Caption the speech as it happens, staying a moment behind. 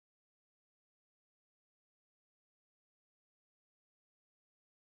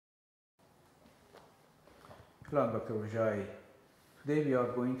Hello, I'm Dr. Vijay. Today we are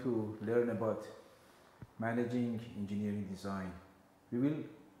going to learn about managing engineering design. We will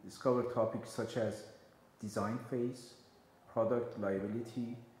discover topics such as design phase, product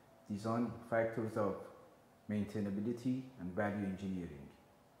liability, design factors of maintainability, and value engineering.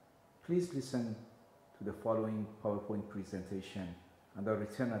 Please listen to the following PowerPoint presentation and I'll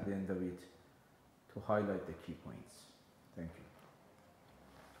return at the end of it to highlight the key points. Thank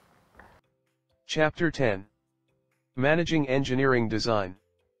you. Chapter 10. Managing Engineering Design.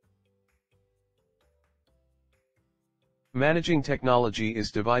 Managing technology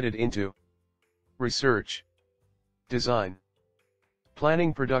is divided into research, design,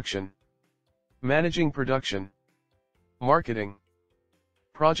 planning production, managing production, marketing,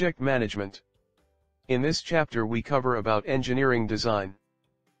 project management. In this chapter we cover about engineering design.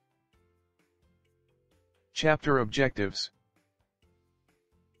 Chapter Objectives.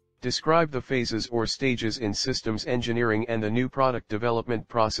 Describe the phases or stages in systems engineering and the new product development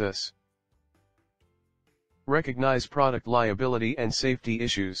process. Recognize product liability and safety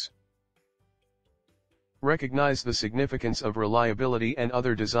issues. Recognize the significance of reliability and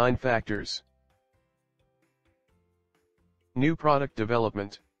other design factors. New product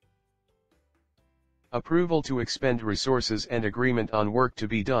development. Approval to expend resources and agreement on work to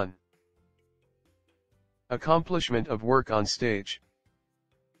be done. Accomplishment of work on stage.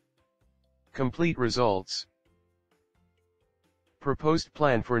 Complete results. Proposed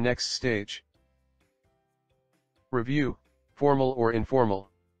plan for next stage. Review, formal or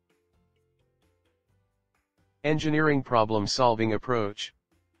informal. Engineering problem-solving approach.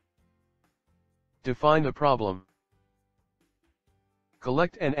 Define the problem.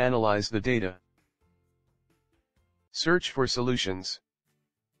 Collect and analyze the data. Search for solutions.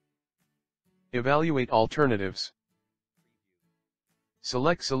 Evaluate alternatives.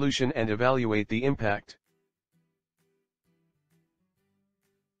 Select solution and evaluate the impact.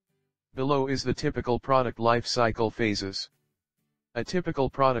 Below is the typical product life cycle phases. A typical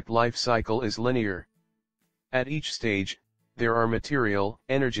product life cycle is linear. At each stage, there are material,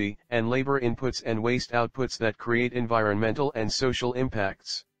 energy, and labor inputs and waste outputs that create environmental and social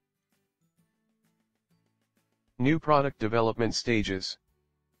impacts. New product development stages.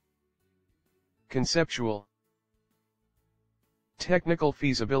 Conceptual. Technical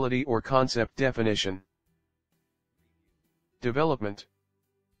feasibility or concept definition. Development.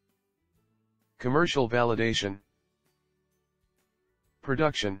 Commercial validation.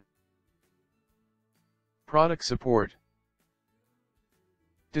 Production. Product support.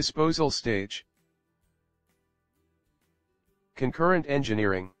 Disposal stage. Concurrent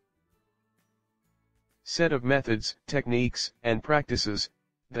engineering. Set of methods, techniques, and practices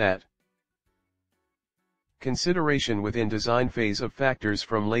that consideration within design phase of factors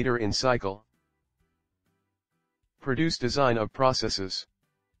from later in cycle. Produce design of processes.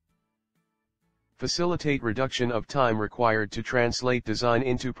 Facilitate reduction of time required to translate design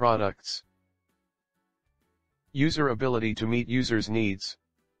into products. User ability to meet users' needs.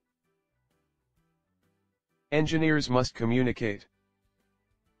 Engineers must communicate.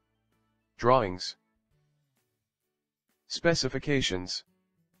 Drawings. Specifications.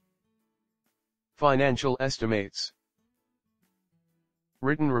 Financial estimates.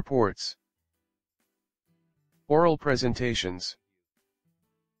 Written reports. Oral presentations.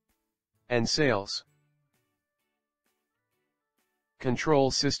 And sales. Control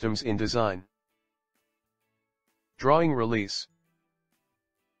systems in design. Drawing release.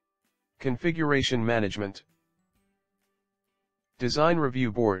 Configuration management. Design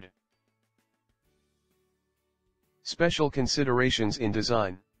review board. Special considerations in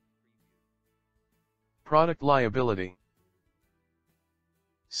design. Product liability.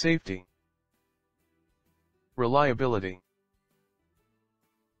 Safety. Reliability.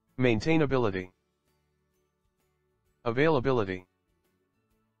 Maintainability. Availability.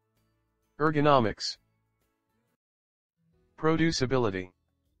 Ergonomics. Producibility.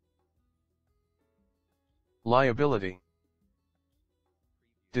 Liability.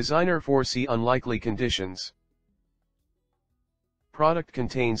 Designer foresee unlikely conditions. Product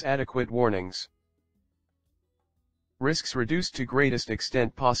contains adequate warnings. Risks reduced to greatest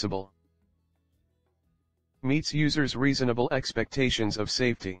extent possible. Meets users' reasonable expectations of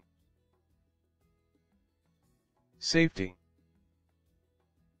safety. Safety.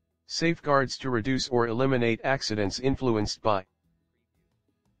 Safeguards to reduce or eliminate accidents influenced by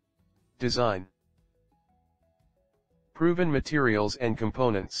design. Proven materials and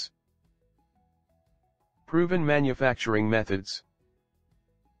components. Proven manufacturing methods.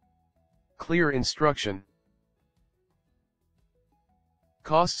 Clear instruction.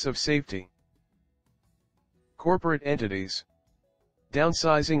 Costs of safety. Corporate entities.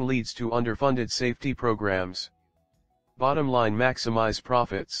 Downsizing leads to underfunded safety programs. Bottom line, maximize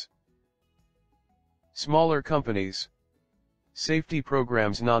profits. Smaller companies. Safety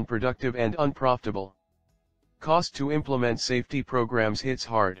programs non-productive and unprofitable. Cost to implement safety programs hits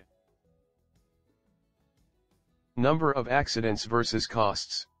hard. Number of accidents versus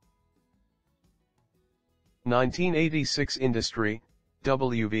costs. 1986 Industry,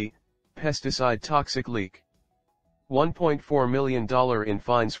 WV, pesticide toxic leak. $1.4 million in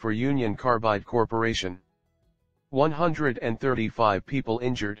fines for Union Carbide Corporation. 135 people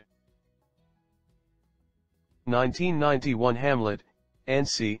injured. 1991 Hamlet,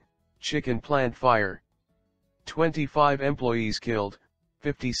 NC, chicken plant fire. 25 employees killed,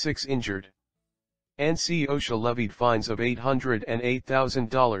 56 injured. NC OSHA levied fines of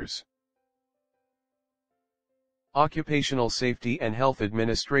 $808,000. Occupational Safety and Health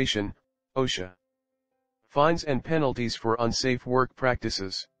Administration, OSHA. Fines and penalties for unsafe work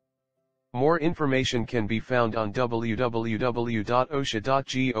practices. More information can be found on www.osha.gov.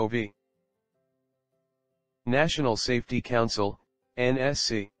 National Safety Council,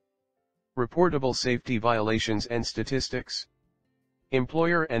 NSC. Reportable safety violations and statistics.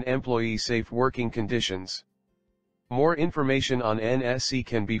 Employer and employee safe working conditions. More information on NSC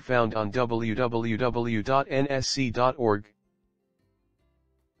can be found on www.nsc.org.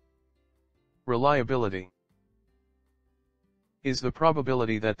 Reliability is the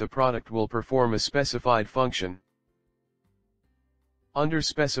probability that the product will perform a specified function under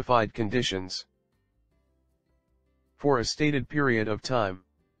specified conditions for a stated period of time.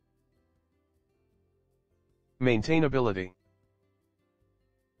 Maintainability.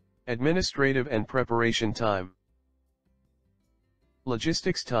 Administrative and preparation time.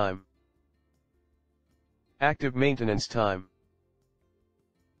 Logistics time. Active maintenance time.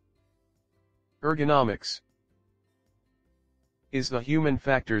 Ergonomics is the human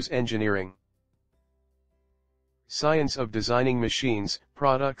factors engineering science of designing machines,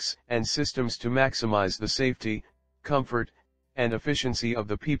 products, and systems to maximize the safety, comfort, and efficiency of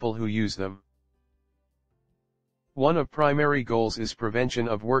the people who use them. One of primary goals is prevention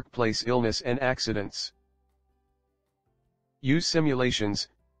of workplace illness and accidents. Use simulations,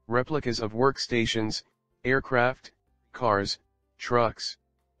 replicas of workstations, aircraft, cars, trucks.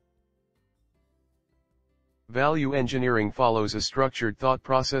 Value engineering follows a structured thought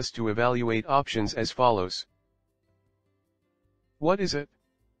process to evaluate options as follows. What is it?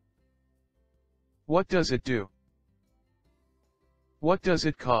 What does it do? What does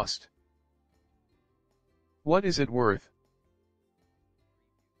it cost? What is it worth?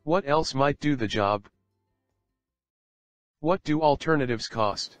 What else might do the job? What do alternatives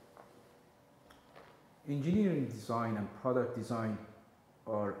cost? Engineering design and product design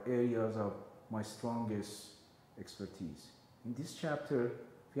are areas of my strongest expertise. In this chapter,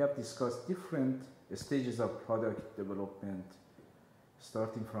 we have discussed different stages of product development,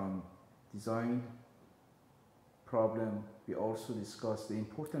 starting from design problem. We also discussed the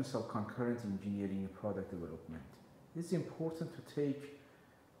importance of concurrent engineering in product development. It is important to take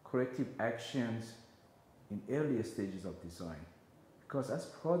corrective actions in earlier stages of design, because as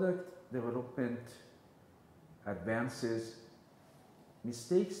product development advances,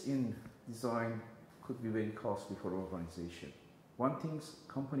 mistakes in design could be very costly for organization. One thing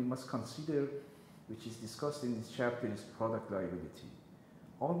company must consider, which is discussed in this chapter, is product liability.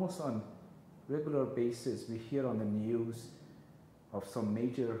 Almost on regular basis, we hear on the news of some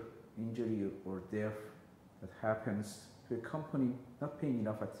major injury or death that happens to a company not paying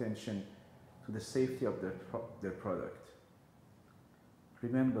enough attention to the safety of their product.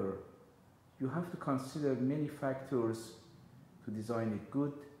 Remember, you have to consider many factors to design a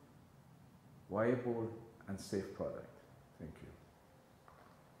good, viable, and safe product.